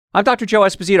I'm Dr. Joe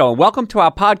Esposito, and welcome to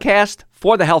our podcast,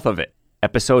 For the Health of It,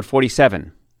 episode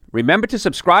 47. Remember to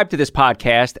subscribe to this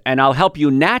podcast, and I'll help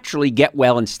you naturally get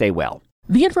well and stay well.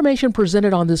 The information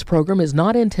presented on this program is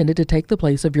not intended to take the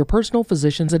place of your personal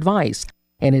physician's advice,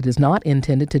 and it is not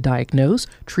intended to diagnose,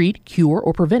 treat, cure,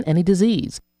 or prevent any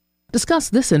disease. Discuss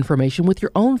this information with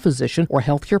your own physician or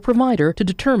healthcare provider to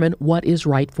determine what is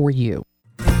right for you.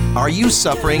 Are you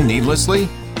suffering needlessly?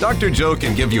 Dr. Joe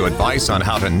can give you advice on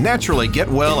how to naturally get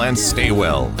well and stay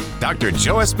well. Dr.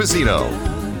 Joe Esposito.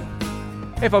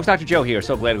 Hey folks, Dr. Joe here.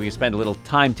 So glad we can spend a little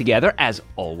time together, as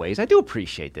always. I do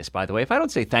appreciate this, by the way. If I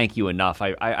don't say thank you enough,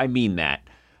 I mean that.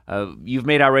 You've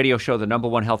made our radio show the number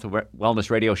one health and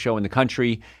wellness radio show in the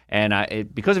country,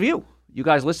 and because of you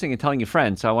guys listening and telling your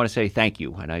friends, so I want to say thank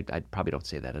you, and I probably don't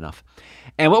say that enough.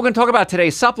 And what we're going to talk about today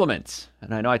is supplements.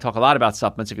 And I know I talk a lot about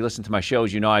supplements. If you listen to my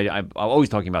shows, you know I'm always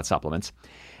talking about supplements.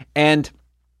 And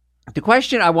the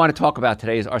question I want to talk about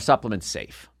today is, are supplements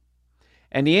safe?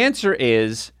 And the answer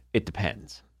is, it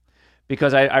depends.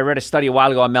 Because I read a study a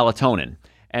while ago on melatonin.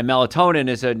 And melatonin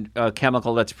is a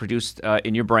chemical that's produced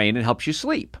in your brain and helps you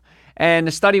sleep. And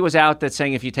the study was out that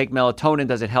saying if you take melatonin,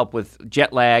 does it help with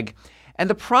jet lag? And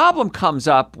the problem comes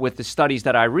up with the studies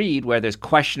that I read where there's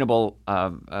questionable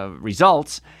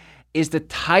results is the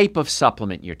type of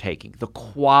supplement you're taking, the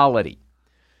quality.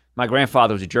 My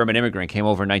grandfather was a German immigrant, came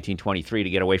over in 1923 to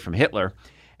get away from Hitler,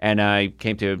 and I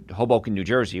came to Hoboken, New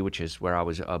Jersey, which is where I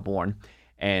was born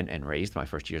and raised my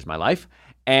first years of my life.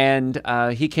 And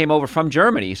he came over from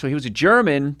Germany, so he was a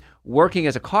German working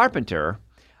as a carpenter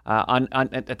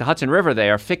at the Hudson River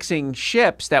there, fixing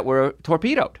ships that were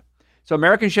torpedoed. So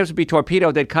American ships would be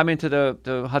torpedoed, they'd come into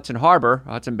the Hudson Harbor,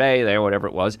 Hudson Bay there, whatever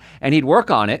it was, and he'd work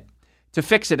on it to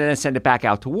fix it and then send it back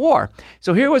out to war.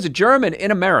 So here was a German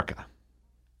in America.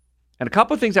 And a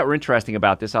couple of things that were interesting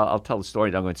about this, I'll tell the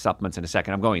story, I'm going to supplements in a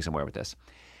second, I'm going somewhere with this,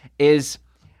 is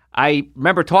I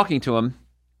remember talking to him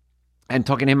and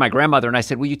talking to him, my grandmother, and I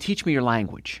said, will you teach me your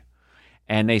language?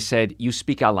 And they said, you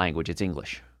speak our language, it's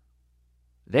English.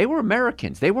 They were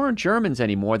Americans. They weren't Germans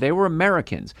anymore. They were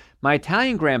Americans. My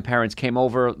Italian grandparents came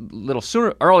over a little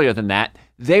earlier than that.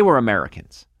 They were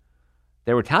Americans.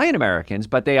 They were Italian Americans,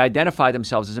 but they identified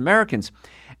themselves as Americans.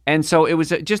 And so it was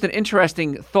just an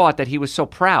interesting thought that he was so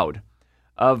proud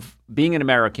of being an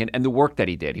American and the work that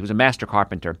he did. He was a master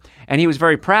carpenter, and he was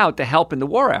very proud to help in the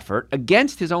war effort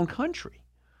against his own country,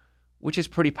 which is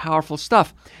pretty powerful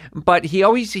stuff. But he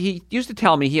used to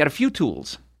tell me he had a few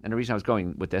tools. And the reason I was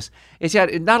going with this is he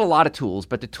had not a lot of tools,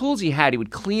 but the tools he had, he would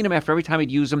clean them after every time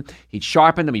he'd use them. He'd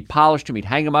sharpen them, he'd polish them, he'd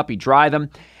hang them up, he'd dry them.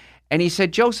 And he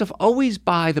said, Joseph, always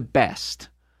buy the best.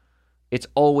 It's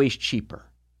always cheaper.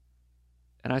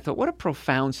 And I thought, what a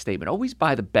profound statement. Always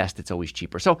buy the best, it's always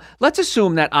cheaper. So let's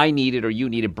assume that I needed or you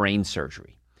needed brain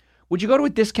surgery. Would you go to a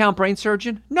discount brain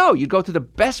surgeon? No, you'd go to the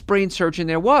best brain surgeon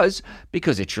there was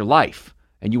because it's your life.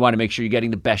 And you want to make sure you're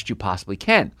getting the best you possibly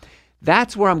can.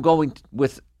 That's where I'm going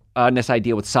with this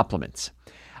idea with supplements.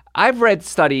 I've read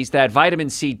studies that vitamin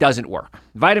C doesn't work.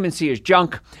 Vitamin C is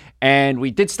junk, and we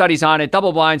did studies on it,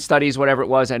 double-blind studies, whatever it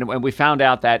was, and we found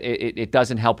out that it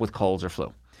doesn't help with colds or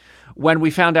flu. When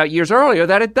we found out years earlier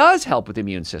that it does help with the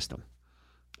immune system.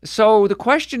 So the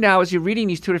question now is you're reading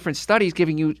these two different studies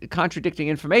giving you contradicting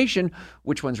information,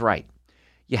 which one's right?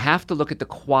 You have to look at the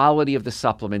quality of the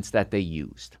supplements that they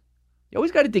used. You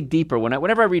always got to dig deeper.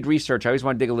 Whenever I read research, I always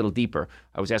want to dig a little deeper.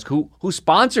 I always ask, who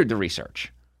sponsored the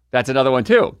research? That's another one,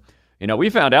 too. You know, we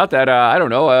found out that,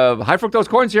 high fructose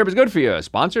corn syrup is good for you,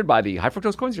 sponsored by the High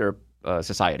Fructose Corn Syrup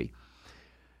Society.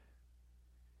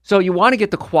 So you want to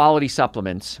get the quality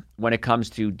supplements when it comes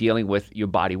to dealing with your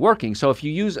body working. So if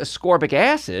you use ascorbic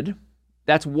acid,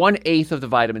 that's 1/8 of the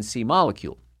vitamin C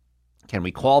molecule. Can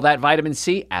we call that vitamin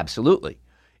C? Absolutely.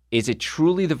 Is it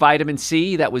truly the vitamin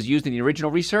C that was used in the original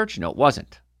research? No, it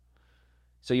wasn't.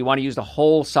 So you want to use the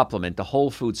whole supplement, the whole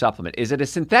food supplement. Is it a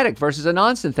synthetic versus a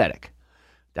non-synthetic?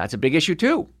 That's a big issue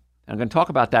too. I'm going to talk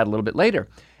about that a little bit later.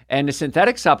 And the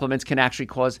synthetic supplements can actually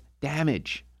cause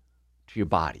damage to your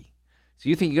body. So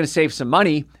you think you're going to save some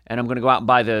money, and I'm going to go out and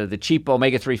buy the cheap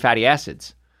omega-3 fatty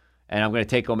acids. And I'm going to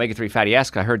take omega-3 fatty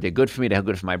acids. I heard they're good for me. They're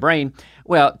good for my brain.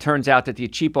 Well, it turns out that the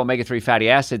cheap omega-3 fatty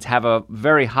acids have a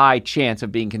very high chance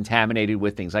of being contaminated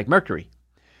with things like mercury.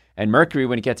 And mercury,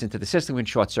 when it gets into the system, can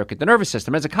short-circuit the nervous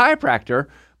system. As a chiropractor,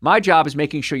 my job is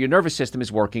making sure your nervous system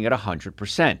is working at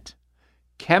 100%,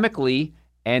 chemically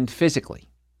and physically.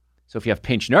 So if you have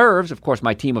pinched nerves, of course,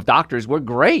 my team of doctors, we're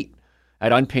great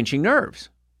at unpinching nerves.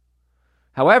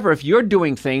 However, if you're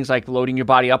doing things like loading your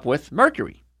body up with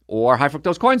mercury, or high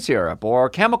fructose corn syrup or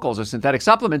chemicals or synthetic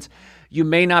supplements, you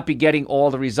may not be getting all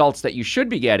the results that you should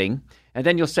be getting. And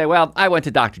then you'll say, well, I went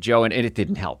to Dr. Joe and it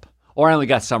didn't help, or I only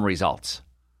got some results.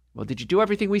 Well, did you do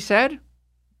everything we said?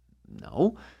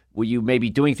 No. Were you maybe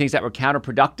doing things that were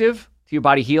counterproductive to your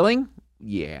body healing?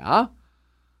 Yeah.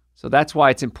 So that's why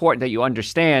it's important that you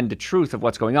understand the truth of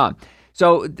what's going on.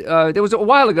 So there was a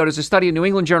while ago, there's a study in New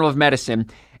England Journal of Medicine,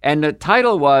 and the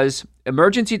title was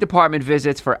Emergency Department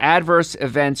Visits for Adverse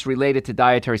Events Related to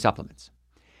Dietary Supplements.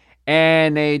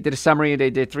 And they did a summary. They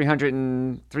did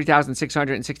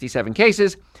 3,667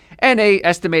 cases, and they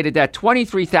estimated that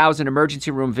 23,000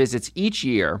 emergency room visits each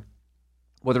year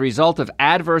were the result of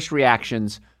adverse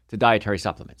reactions to dietary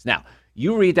supplements. Now,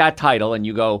 you read that title and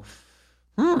you go,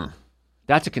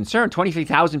 that's a concern.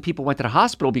 23,000 people went to the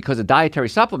hospital because of dietary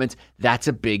supplements. That's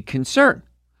a big concern.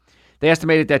 They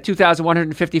estimated that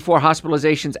 2,154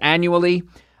 hospitalizations annually,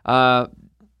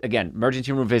 again,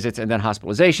 emergency room visits and then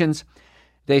hospitalizations.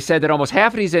 They said that almost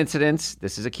half of these incidents,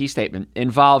 this is a key statement,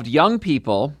 involved young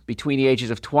people between the ages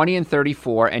of 20 and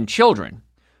 34 and children,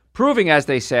 proving, as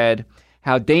they said,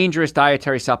 how dangerous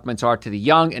dietary supplements are to the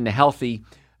young and the healthy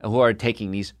who are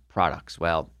taking these products.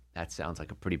 Well, that sounds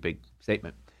like a pretty big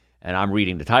statement. And I'm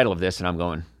reading the title of this and I'm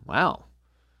going, wow,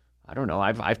 I don't know.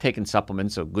 I've taken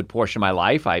supplements a good portion of my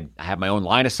life. I have my own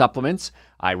line of supplements.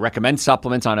 I recommend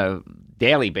supplements on a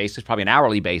daily basis, probably an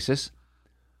hourly basis.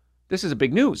 This is a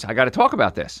big news. I got to talk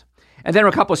about this. And then there are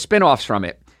a couple of spin-offs from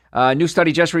it. A new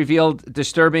study just revealed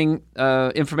disturbing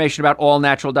information about all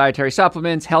natural dietary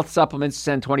supplements. Health supplements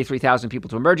send 23,000 people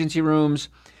to emergency rooms.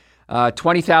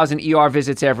 20,000 ER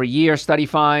visits every year, study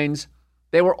finds.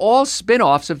 They were all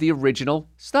spin-offs of the original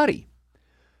study.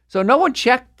 So no one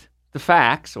checked the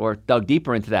facts or dug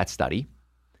deeper into that study.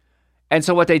 And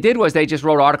so what they did was they just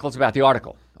wrote articles about the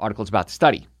article, articles about the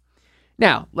study.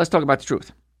 Now, let's talk about the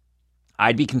truth.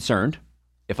 I'd be concerned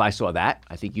if I saw that.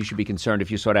 I think you should be concerned if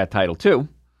you saw that title too.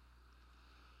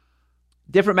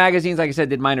 Different magazines, like I said,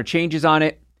 did minor changes on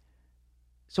it.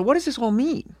 So what does this all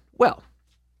mean? Well,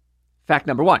 fact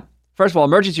number one. First of all,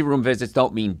 emergency room visits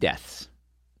don't mean deaths.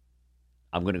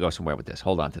 I'm going to go somewhere with this.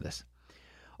 Hold on to this.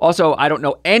 Also, I don't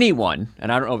know anyone,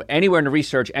 and I don't know if anywhere in the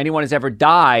research anyone has ever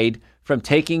died from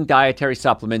taking dietary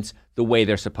supplements the way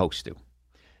they're supposed to.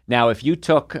 Now, if you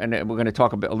took, and we're going to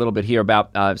talk a little bit here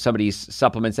about some of these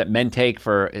supplements that men take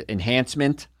for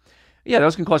enhancement, yeah,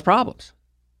 those can cause problems.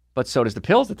 But so does the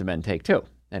pills that the men take too,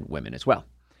 and women as well.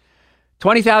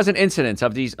 20,000 incidents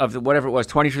of these, of whatever it was,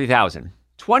 23,000.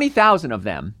 20,000 of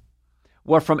them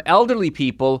were from elderly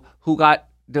people who got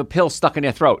the pill stuck in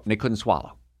their throat and they couldn't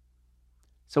swallow.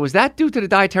 So is that due to the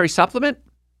dietary supplement?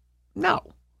 No.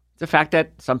 It's the fact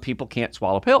that some people can't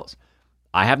swallow pills.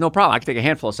 I have no problem. I can take a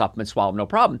handful of supplements, swallow them, no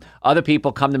problem. Other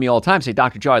people come to me all the time and say,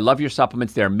 Dr. Joe, I love your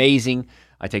supplements. They're amazing.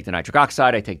 I take the nitric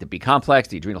oxide. I take the B complex,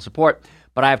 the adrenal support,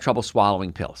 but I have trouble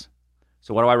swallowing pills.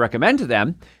 So what do I recommend to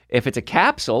them? If it's a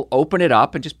capsule, open it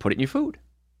up and just put it in your food.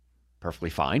 Perfectly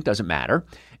fine. Doesn't matter.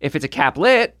 If it's a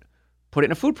caplet, put it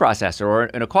in a food processor or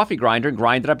in a coffee grinder and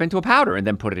grind it up into a powder and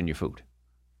then put it in your food.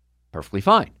 Perfectly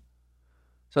fine.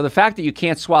 So the fact that you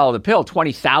can't swallow the pill,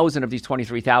 20,000 of these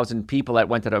 23,000 people that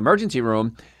went to the emergency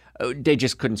room, they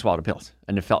just couldn't swallow the pills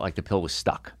and it felt like the pill was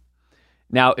stuck.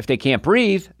 Now, if they can't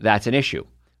breathe, that's an issue.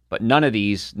 But none of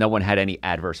these, no one had any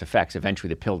adverse effects. Eventually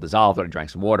the pill dissolved or I drank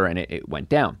some water and it went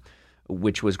down,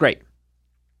 which was great.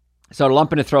 So the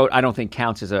lump in the throat, I don't think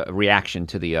counts as a reaction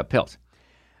to the pills.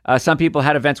 Some people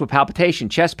had events with palpitation,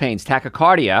 chest pains,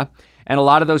 tachycardia, and a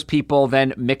lot of those people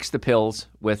then mixed the pills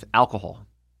with alcohol.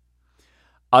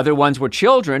 Other ones were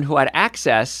children who had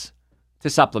access to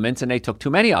supplements and they took too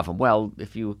many of them. Well,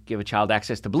 if you give a child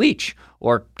access to bleach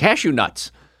or cashew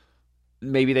nuts,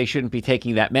 maybe they shouldn't be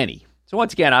taking that many. So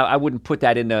once again, I wouldn't put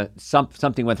that into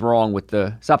something went wrong with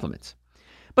the supplements.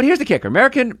 But here's the kicker.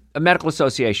 American Medical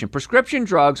Association, prescription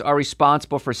drugs are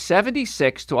responsible for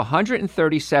 76 to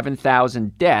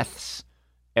 137,000 deaths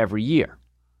every year.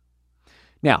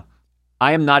 Now,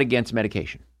 I am not against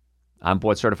medication. I'm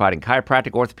board certified in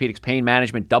chiropractic, orthopedics, pain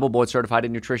management, double board certified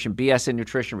in nutrition, BS in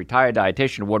nutrition, retired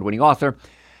dietitian, award-winning author.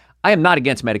 I am not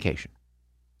against medication.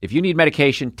 If you need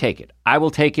medication, take it. I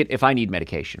will take it if I need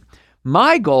medication.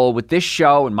 My goal with this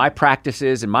show and my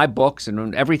practices and my books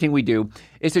and everything we do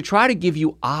is to try to give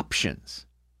you options.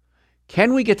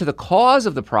 Can we get to the cause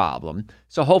of the problem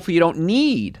so hopefully you don't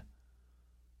need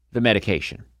the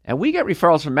medication? And we get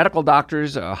referrals from medical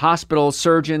doctors, hospitals,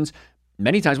 surgeons.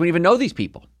 Many times we don't even know these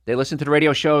people. They listen to the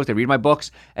radio shows, they read my books,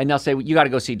 and they'll say, well, you got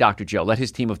to go see Dr. Joe. Let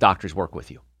his team of doctors work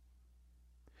with you.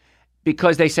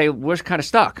 Because they say, we're kind of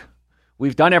stuck.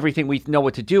 We've done everything. We know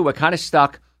what to do. We're kind of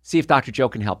stuck. See if Dr. Joe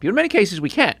can help you. In many cases, we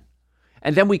can.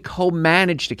 And then we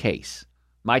co-manage the case.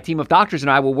 My team of doctors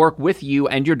and I will work with you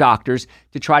and your doctors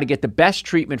to try to get the best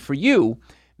treatment for you.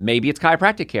 Maybe it's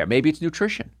chiropractic care. Maybe it's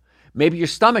nutrition. Maybe your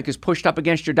stomach is pushed up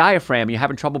against your diaphragm. You're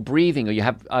having trouble breathing, or you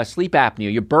have sleep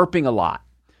apnea. You're burping a lot.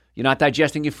 You're not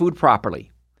digesting your food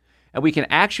properly. And we can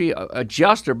actually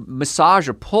adjust or massage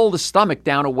or pull the stomach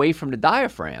down away from the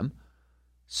diaphragm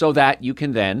so that you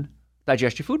can then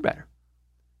digest your food better.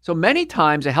 So many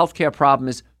times a healthcare problem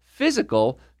is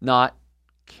physical, not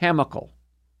chemical.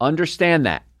 Understand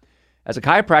that. As a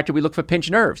chiropractor, we look for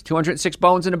pinched nerves, 206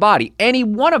 bones in the body. Any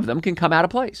one of them can come out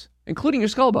of place, including your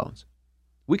skull bones.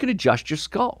 We can adjust your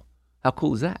skull. How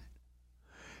cool is that?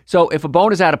 So if a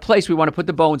bone is out of place, we want to put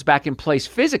the bones back in place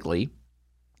physically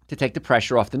to take the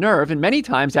pressure off the nerve, and many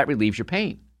times that relieves your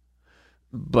pain.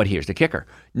 But here's the kicker.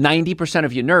 90%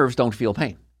 of your nerves don't feel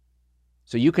pain.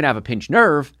 So you can have a pinched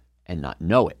nerve and not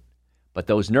know it. But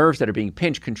those nerves that are being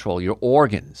pinched control your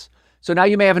organs. So now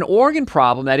you may have an organ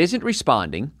problem that isn't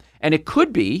responding, and it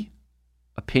could be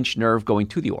a pinched nerve going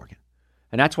to the organ.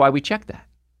 And that's why we check that.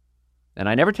 And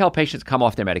I never tell patients to come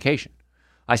off their medication.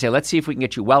 I say, let's see if we can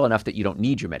get you well enough that you don't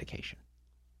need your medication.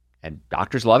 And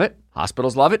doctors love it.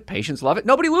 Hospitals love it. Patients love it.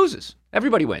 Nobody loses.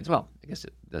 Everybody wins. Well, I guess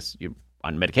you're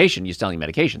on medication. You're selling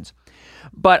medications.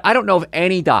 But I don't know of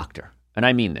any doctor, and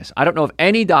I mean this, I don't know of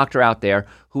any doctor out there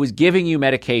who is giving you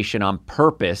medication on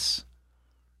purpose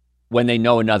when they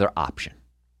know another option.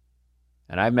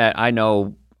 And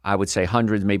I would say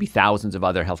hundreds, maybe thousands of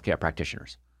other healthcare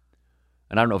practitioners.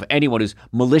 And I don't know of anyone who's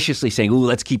maliciously saying, ooh,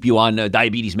 let's keep you on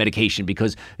diabetes medication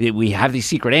because we have the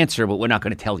secret answer, but we're not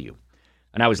going to tell you.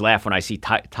 And I always laugh when I see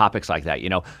topics like that. You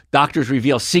know, doctors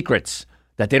reveal secrets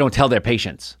that they don't tell their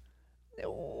patients.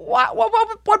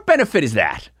 What benefit is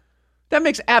that? That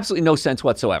makes absolutely no sense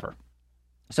whatsoever.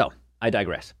 So I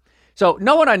digress. So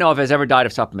no one I know of has ever died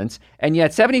of supplements, and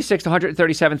yet 76 to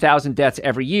 137,000 deaths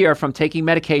every year from taking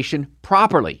medication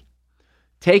properly.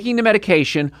 Taking the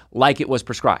medication like it was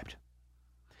prescribed.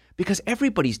 Because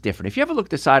everybody's different. If you ever look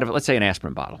at the side of it, let's say an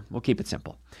aspirin bottle. We'll keep it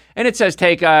simple. And it says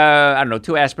take, 2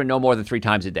 aspirin no more than 3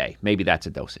 times a day. Maybe that's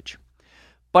a dosage.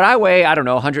 But I weigh,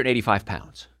 185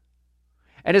 pounds.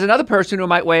 And there's another person who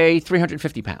might weigh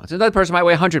 350 pounds. Another person might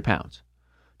weigh 100 pounds.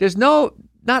 There's not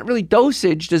really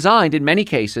dosage designed in many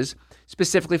cases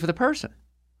specifically for the person.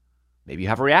 Maybe you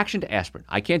have a reaction to aspirin.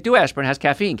 I can't do aspirin. It has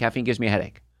caffeine. Caffeine gives me a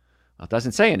headache. Well, it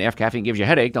doesn't say in there if caffeine gives you a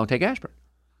headache, don't take aspirin.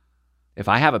 If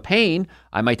I have a pain,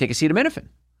 I might take acetaminophen.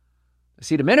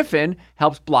 Acetaminophen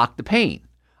helps block the pain.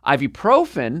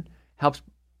 Ibuprofen helps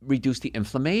reduce the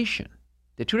inflammation.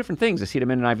 They're two different things,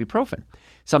 acetaminophen and ibuprofen.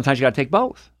 Sometimes you got to take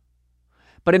both.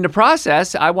 But in the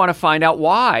process, I want to find out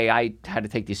why I had to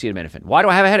take the acetaminophen. Why do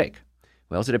I have a headache?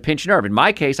 Well, is it a pinched nerve? In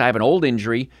my case, I have an old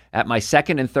injury at my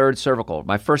second and third cervical,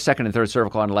 my first, second, and third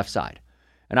cervical on the left side.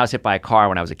 And I was hit by a car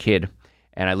when I was a kid,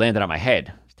 and I landed on my head.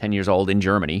 I was 10 years old in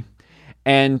Germany.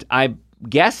 And I'm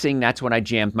guessing that's when I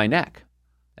jammed my neck.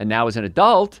 And now as an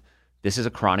adult, this is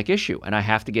a chronic issue. And I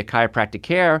have to get chiropractic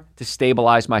care to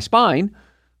stabilize my spine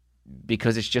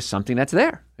because it's just something that's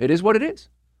there. It is what it is.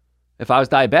 If I was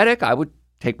diabetic, I would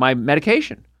take my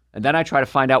medication. And then I try to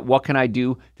find out what can I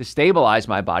do to stabilize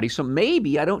my body so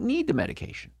maybe I don't need the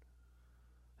medication.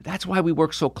 That's why we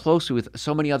work so closely with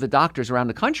so many other doctors around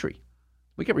the country.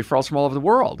 We get referrals from all over the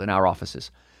world in our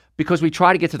offices because we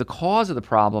try to get to the cause of the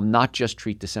problem, not just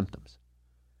treat the symptoms.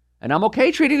 And I'm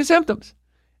okay treating the symptoms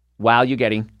while you're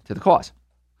getting to the cause.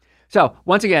 So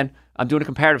once again, I'm doing a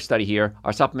comparative study here.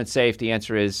 Are supplements safe? The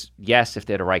answer is yes, if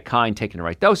they're the right kind, taking the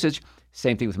right dosage.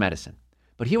 Same thing with medicine.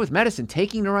 But here with medicine,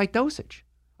 taking the right dosage,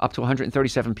 up to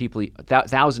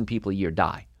 137,000 people a year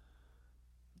die.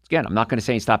 Again, I'm not going to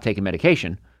say stop taking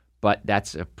medication, but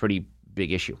that's a pretty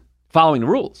big issue. Following the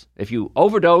rules. If you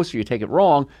overdose or you take it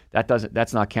wrong,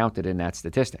 that's not counted in that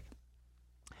statistic.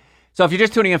 So if you're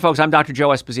just tuning in, folks, I'm Dr. Joe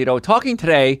Esposito talking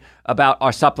today about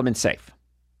are supplements safe?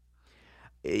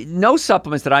 No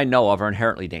supplements that I know of are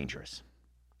inherently dangerous.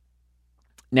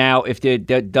 Now, if they're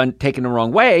done taken the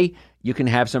wrong way, you can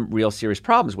have some real serious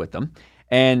problems with them.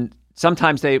 And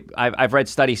sometimes I've read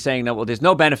studies saying that, well, there's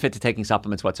no benefit to taking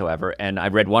supplements whatsoever. And I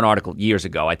read one article years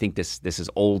ago, I think this is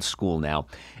old school now,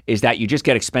 is that you just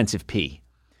get expensive pee.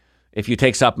 If you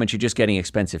take supplements, you're just getting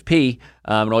expensive pee,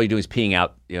 and all you're doing is peeing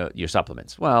out your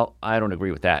supplements. Well, I don't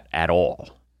agree with that at all,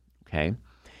 okay?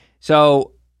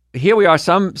 So here we are,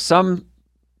 some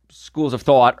schools of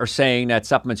thought are saying that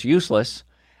supplements are useless,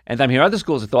 and then here are other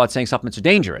schools of thought saying supplements are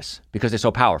dangerous because they're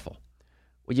so powerful.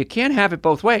 Well, you can't have it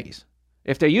both ways.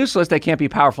 If they're useless, they can't be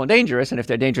powerful and dangerous, and if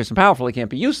they're dangerous and powerful, they can't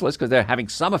be useless because they're having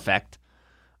some effect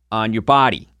on your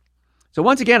body. So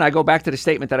once again, I go back to the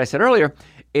statement that I said earlier.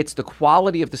 It's the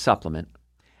quality of the supplement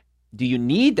do you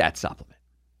need that supplement?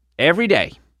 Every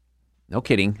day, no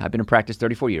kidding, I've been in practice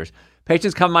 34 years,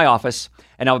 patients come to my office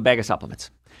and I'll have a bag of supplements.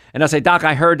 And I'll say, Doc,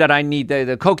 I heard that I need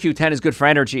the CoQ10 is good for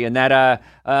energy, and that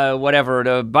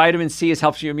the vitamin C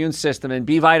helps your immune system, and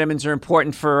B vitamins are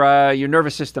important for your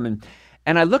nervous system.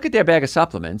 And I look at their bag of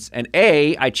supplements, and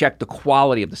I check the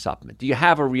quality of the supplement. Do you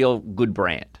have a real good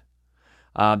brand?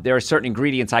 There are certain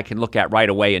ingredients I can look at right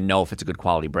away and know if it's a good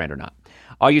quality brand or not.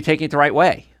 Are you taking it the right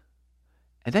way?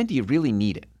 And then do you really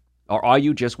need it? Or are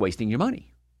you just wasting your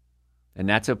money? And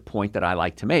that's a point that I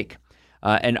like to make.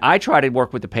 And I try to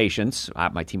work with the patients,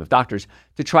 my team of doctors,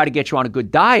 to try to get you on a good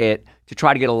diet, to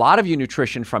try to get a lot of your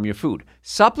nutrition from your food.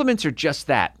 Supplements are just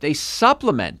that. They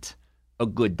supplement a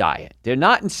good diet. They're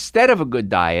not instead of a good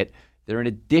diet. They're in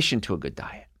addition to a good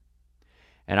diet.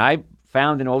 And I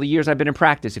found in all the years I've been in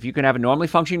practice, if you can have a normally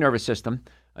functioning nervous system,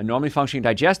 a normally functioning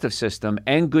digestive system,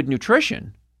 and good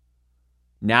nutrition,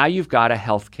 now you've got a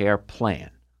healthcare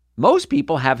plan. Most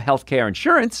people have healthcare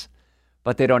insurance,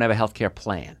 but they don't have a healthcare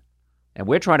plan. And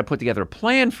we're trying to put together a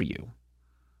plan for you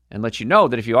and let you know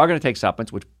that if you are going to take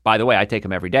supplements, which, by the way, I take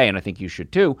them every day, and I think you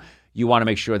should too, you want to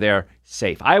make sure they're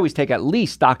safe. I always take at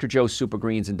least Dr. Joe's Super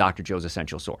Greens and Dr. Joe's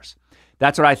Essential Source.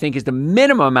 That's what I think is the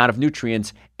minimum amount of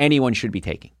nutrients anyone should be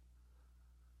taking.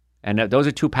 And those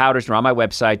are 2 powders. They're on my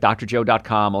website,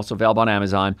 drjoe.com, also available on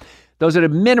Amazon. Those are the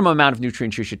minimum amount of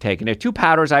nutrients you should take. And they're 2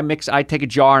 powders. I take a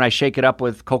jar and I shake it up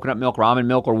with coconut milk, almond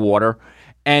milk, or water.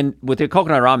 And with the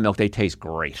coconut or almond milk, they taste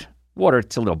great. Water,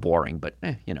 it's a little boring, but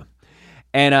you know.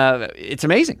 And it's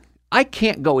amazing. I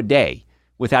can't go a day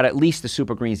without at least the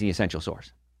Super Greens and the Essential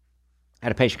Source. I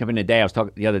had a patient come in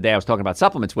the other day, I was talking about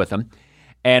supplements with him,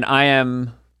 and I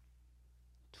am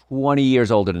 20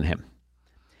 years older than him.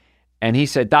 And he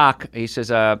said, Doc, he says,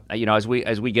 as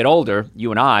we get older,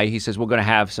 you and I, he says, we're going to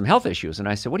have some health issues. And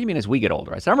I said, what do you mean as we get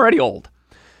older? I said, I'm already old.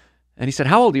 And he said,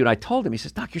 how old are you? And I told him, he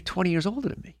says, Doc, you're 20 years older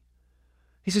than me.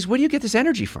 He says, where do you get this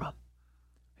energy from?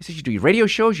 He says, you do your radio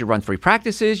shows, you run free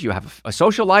practices, you have a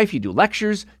social life, you do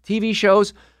lectures, TV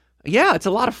shows. Yeah, it's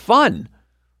a lot of fun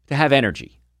to have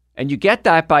energy. And you get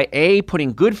that by A,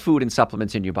 putting good food and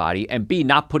supplements in your body, and B,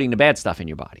 not putting the bad stuff in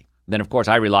your body. And then, of course,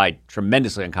 I relied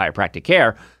tremendously on chiropractic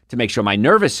care to make sure my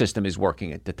nervous system is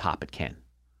working at the top it can.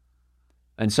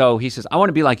 And so he says, I want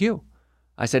to be like you.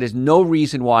 I said, there's no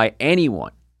reason why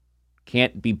anyone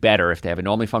can't be better if they have a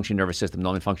normally functioning nervous system,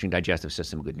 normally functioning digestive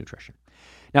system, and good nutrition.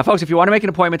 Now, folks, if you want to make an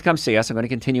appointment to come see us, I'm going to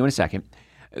continue in a second.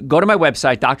 Go to my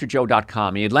website,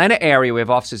 drjoe.com. In the Atlanta area, we have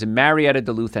offices in Marietta,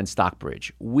 Duluth, and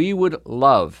Stockbridge. We would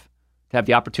love to have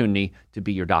the opportunity to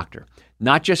be your doctor.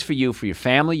 Not just for you, for your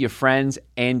family, your friends,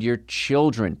 and your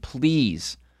children.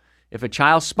 Please. If a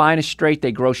child's spine is straight,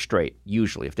 they grow straight,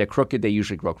 usually. If they're crooked, they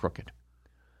usually grow crooked.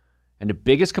 And the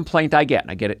biggest complaint I get,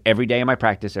 and I get it every day in my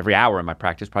practice, every hour in my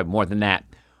practice, probably more than that,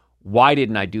 why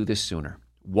didn't I do this sooner?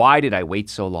 Why did I wait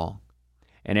so long?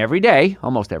 And every day,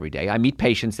 almost every day, I meet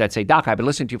patients that say, Doc, I've been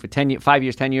listening to you for 5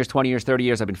 years, 10 years, 20 years, 30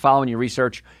 years. I've been following your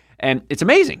research, and it's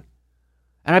amazing.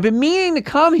 And I've been meaning to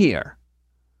come here.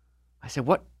 I said,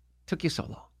 what took you so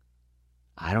long?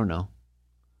 I don't know.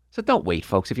 So don't wait,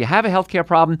 folks. If you have a healthcare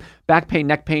problem, back pain,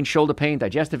 neck pain, shoulder pain,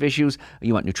 digestive issues,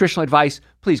 you want nutritional advice,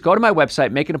 please go to my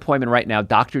website, make an appointment right now,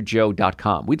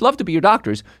 drjoe.com. We'd love to be your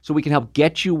doctors so we can help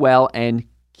get you well and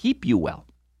keep you well.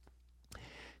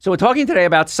 So we're talking today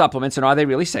about supplements and are they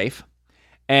really safe?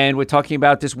 And we're talking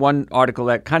about this one article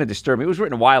that kind of disturbed me. It was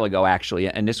written a while ago, actually,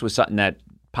 and this was something that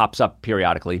pops up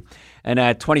periodically.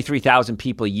 And 23,000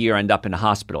 people a year end up in the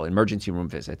hospital, emergency room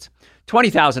visits.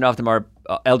 20,000 of them are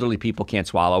elderly people, can't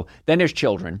swallow. Then there's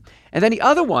children. And then the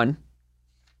other one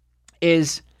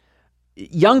is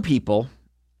young people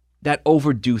that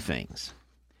overdo things.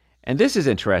 And this is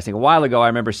interesting. A while ago, I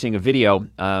remember seeing a video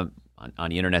on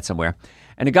the internet somewhere,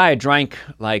 and a guy had drunk,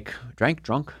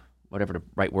 whatever the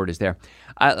right word is there,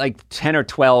 like 10 or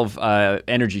 12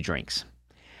 energy drinks.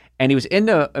 And he was in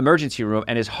the emergency room,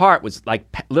 and his heart was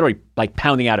literally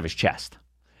pounding out of his chest.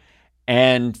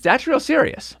 And that's real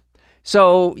serious.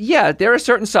 So, yeah, there are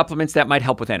certain supplements that might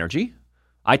help with energy.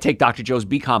 I take Dr. Joe's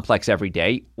B complex every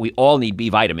day. We all need B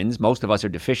vitamins. Most of us are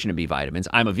deficient in B vitamins.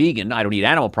 I'm a vegan. I don't eat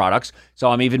animal products, so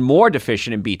I'm even more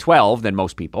deficient in B12 than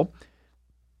most people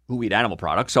who eat animal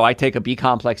products. So I take a B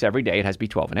complex every day. It has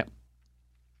B12 in it.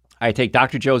 I take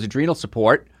Dr. Joe's adrenal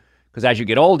support because as you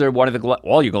get older,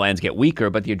 all your glands get weaker,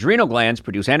 but the adrenal glands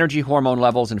produce energy, hormone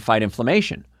levels, and fight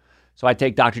inflammation. So I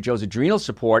take Dr. Joe's adrenal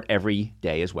support every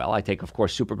day as well. I take, of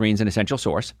course, Super Greens and Essential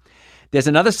Source. There's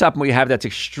another supplement we have that's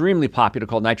extremely popular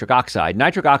called nitric oxide.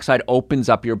 Nitric oxide opens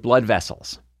up your blood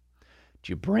vessels to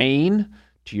your brain,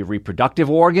 to your reproductive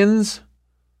organs.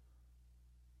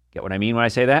 Get what I mean when I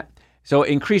say that? So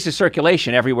it increases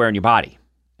circulation everywhere in your body.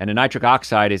 And the nitric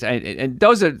oxide is, and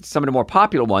those are some of the more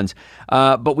popular ones.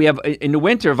 But we have in the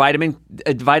winter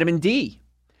vitamin D.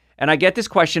 And I get this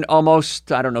question almost,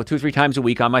 2 or 3 times a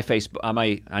week on my Facebook, on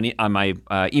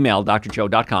my email,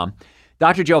 drjoe.com.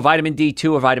 Dr. Joe, vitamin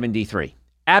D2 or vitamin D3?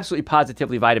 Absolutely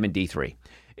positively vitamin D3.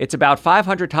 It's about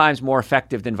 500 times more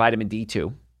effective than vitamin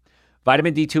D2.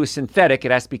 Vitamin D2 is synthetic.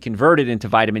 It has to be converted into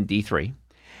vitamin D3.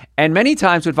 And many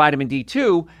times with vitamin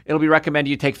D2, it'll be recommended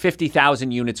you take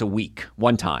 50,000 units a week,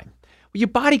 one time. Well, your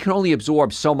body can only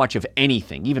absorb so much of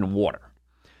anything, even water.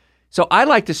 So I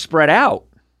like to spread out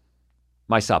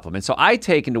my supplements. So I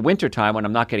take in the wintertime when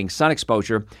I'm not getting sun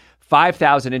exposure,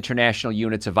 5,000 international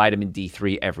units of vitamin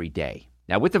D3 every day.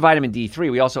 Now, with the vitamin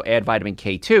D3, we also add vitamin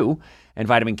K2, and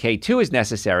vitamin K2 is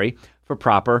necessary for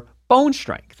proper bone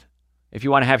strength. If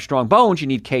you want to have strong bones, you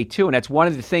need K2, and that's one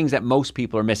of the things that most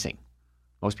people are missing.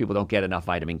 Most people don't get enough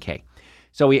vitamin K.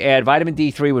 So we add vitamin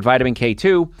D3 with vitamin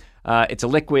K2. It's a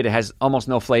liquid. It has almost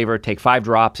no flavor. Take 5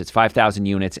 drops. It's 5,000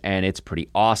 units, and it's pretty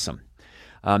awesome.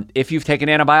 If you've taken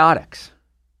antibiotics,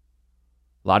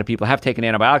 a lot of people have taken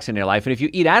antibiotics in their life. And if you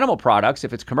eat animal products,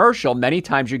 if it's commercial, many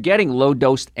times you're getting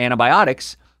low-dose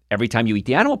antibiotics every time you eat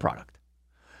the animal product.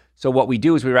 So what we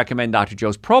do is we recommend Dr.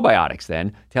 Joe's probiotics then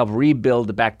to help rebuild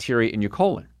the bacteria in your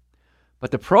colon.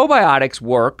 But the probiotics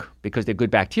work because they're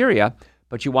good bacteria,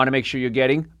 but you want to make sure you're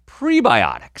getting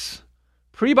prebiotics.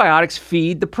 Prebiotics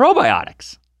feed the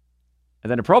probiotics. And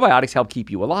then the probiotics help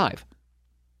keep you alive.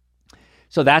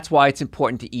 So that's why it's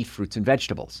important to eat fruits and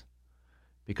vegetables.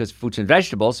 Because fruits and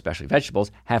vegetables, especially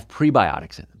vegetables, have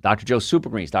prebiotics in them. Dr. Joe's Super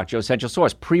Greens, Dr. Joe's Essential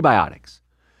Source, prebiotics.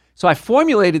 So I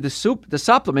formulated the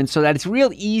supplement so that it's real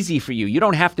easy for you. You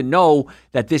don't have to know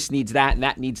that this needs that and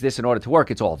that needs this in order to work.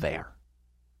 It's all there.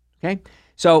 Okay?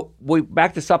 So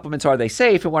back to supplements, are they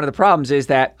safe? And one of the problems is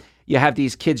that you have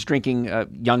these kids drinking,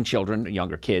 young children,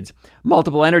 younger kids,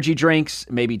 multiple energy drinks,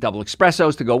 maybe double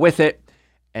espressos to go with it,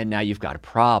 and now you've got a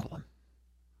problem.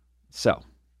 So,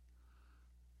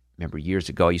 remember years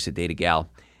ago, I used to date a gal,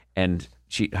 and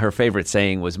her favorite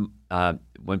saying was,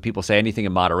 when people say anything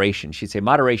in moderation, she'd say,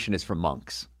 moderation is for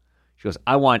monks. She goes,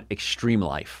 I want extreme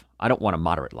life. I don't want a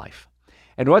moderate life.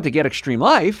 And in order to get extreme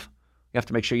life, you have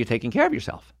to make sure you're taking care of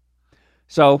yourself.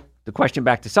 So the question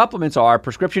back to supplements are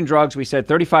prescription drugs, we said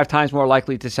 35 times more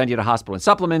likely to send you to hospital in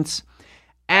supplements,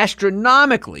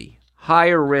 astronomically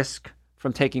higher risk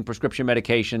from taking prescription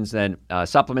medications than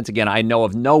supplements. Again, I know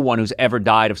of no one who's ever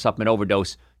died of supplement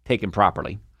overdose taken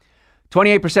properly.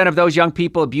 28% of those young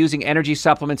people abusing energy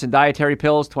supplements and dietary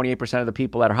pills, 28% of the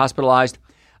people that are hospitalized.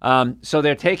 So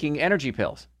they're taking energy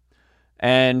pills.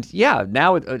 And yeah,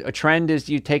 now a trend is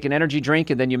you take an energy drink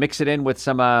and then you mix it in with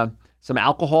some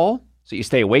alcohol. So you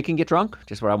stay awake and get drunk,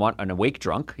 just what I want, an awake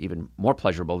drunk, even more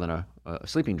pleasurable than a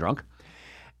sleeping drunk.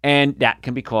 And that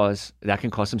can cause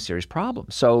some serious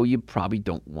problems. So you probably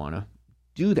don't want to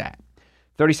do that.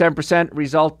 37%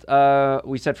 result,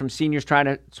 we said, from seniors trying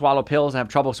to swallow pills and have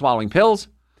trouble swallowing pills.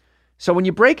 So when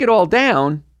you break it all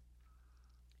down,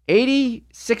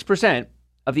 86%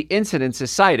 of the incidences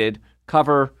cited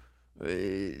cover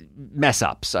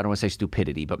mess-ups. I don't want to say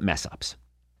stupidity, but mess-ups.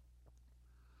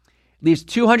 Leaves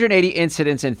 280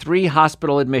 incidents and 3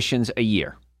 hospital admissions a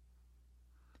year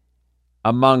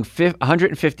among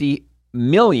 150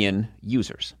 million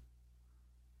users.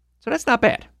 So that's not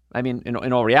bad. I mean,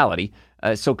 in all reality.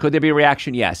 So could there be a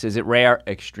reaction? Yes. Is it rare?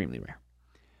 Extremely rare.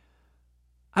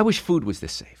 I wish food was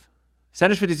this safe.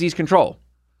 Centers for Disease Control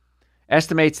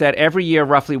estimates that every year,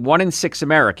 roughly 1 in 6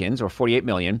 Americans, or 48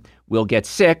 million, will get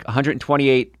sick,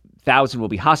 128,000 will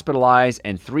be hospitalized,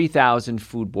 and 3,000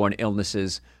 foodborne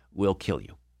illnesses will kill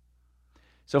you.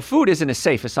 So food isn't as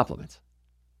safe as supplements.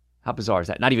 How bizarre is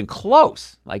that? Not even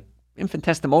close, like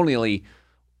infinitesimally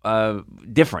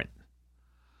different.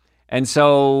 And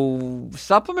so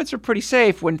supplements are pretty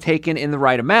safe when taken in the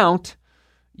right amount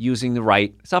using the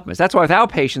right supplements. That's why with our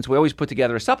patients, we always put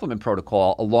together a supplement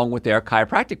protocol along with their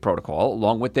chiropractic protocol,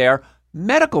 along with their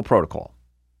medical protocol.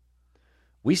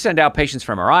 We send out patients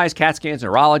for MRIs, CAT scans,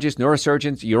 neurologists,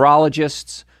 neurosurgeons,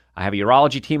 urologists. I have a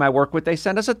urology team I work with. They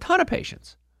send us a ton of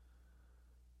patients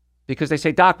because they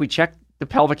say, Doc, we checked the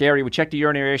pelvic area, we checked the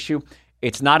urinary issue.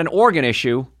 It's not an organ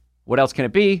issue. What else can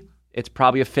it be? It's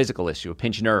probably a physical issue, a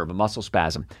pinched nerve, a muscle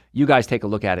spasm. You guys take a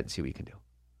look at it and see what you can do.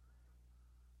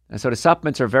 And so the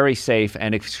supplements are very safe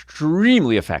and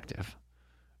extremely effective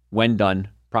when done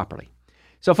properly.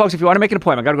 So, folks, if you want to make an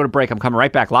appointment, I've got to go to break. I'm coming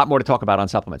right back. A lot more to talk about on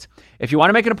supplements. If you want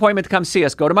to make an appointment to come see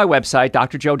us, go to my website,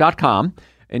 drjoe.com.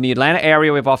 In the Atlanta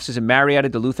area, we have offices in Marietta,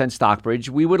 Duluth, and Stockbridge.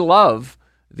 We would love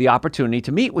the opportunity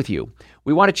to meet with you.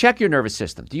 We want to check your nervous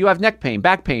system. Do you have neck pain,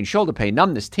 back pain, shoulder pain,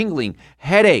 numbness, tingling,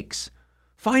 headaches?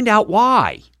 Find out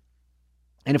why.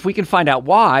 And if we can find out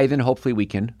why, then hopefully we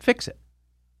can fix it.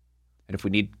 And if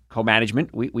we need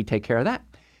co-management, we take care of that.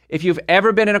 If you've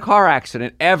ever been in a car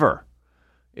accident, ever,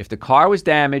 if the car was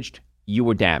damaged, you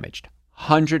were damaged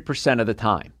 100% of the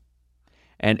time.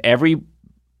 And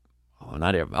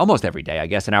almost every day, I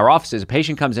guess, in our offices, a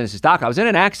patient comes in and says, Doc, I was in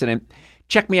an accident.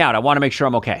 Check me out. I want to make sure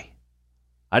I'm okay.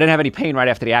 I didn't have any pain right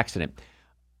after the accident.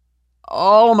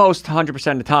 Almost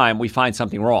 100% of the time, we find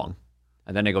something wrong.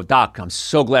 And then they go, Doc, I'm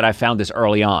so glad I found this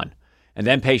early on. And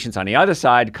then patients on the other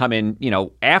side come in,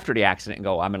 after the accident and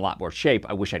go, I'm in a lot more shape.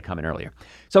 I wish I'd come in earlier.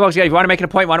 So, folks, if you want to make an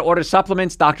appointment, want to order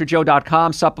supplements,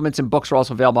 drjoe.com. Supplements and books are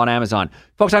also available on Amazon.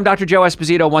 Folks, I'm Dr. Joe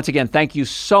Esposito. Once again, thank you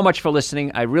so much for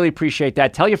listening. I really appreciate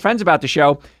that. Tell your friends about the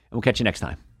show, and we'll catch you next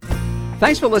time.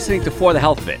 Thanks for listening to For the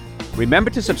Health of It. Remember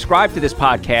to subscribe to this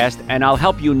podcast, and I'll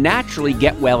help you naturally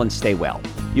get well and stay well.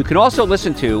 You can also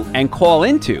listen to and call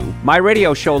into my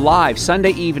radio show live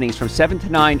Sunday evenings from 7 to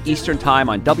 9 Eastern Time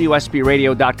on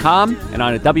WSBRadio.com and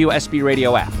on a WSB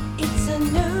Radio app.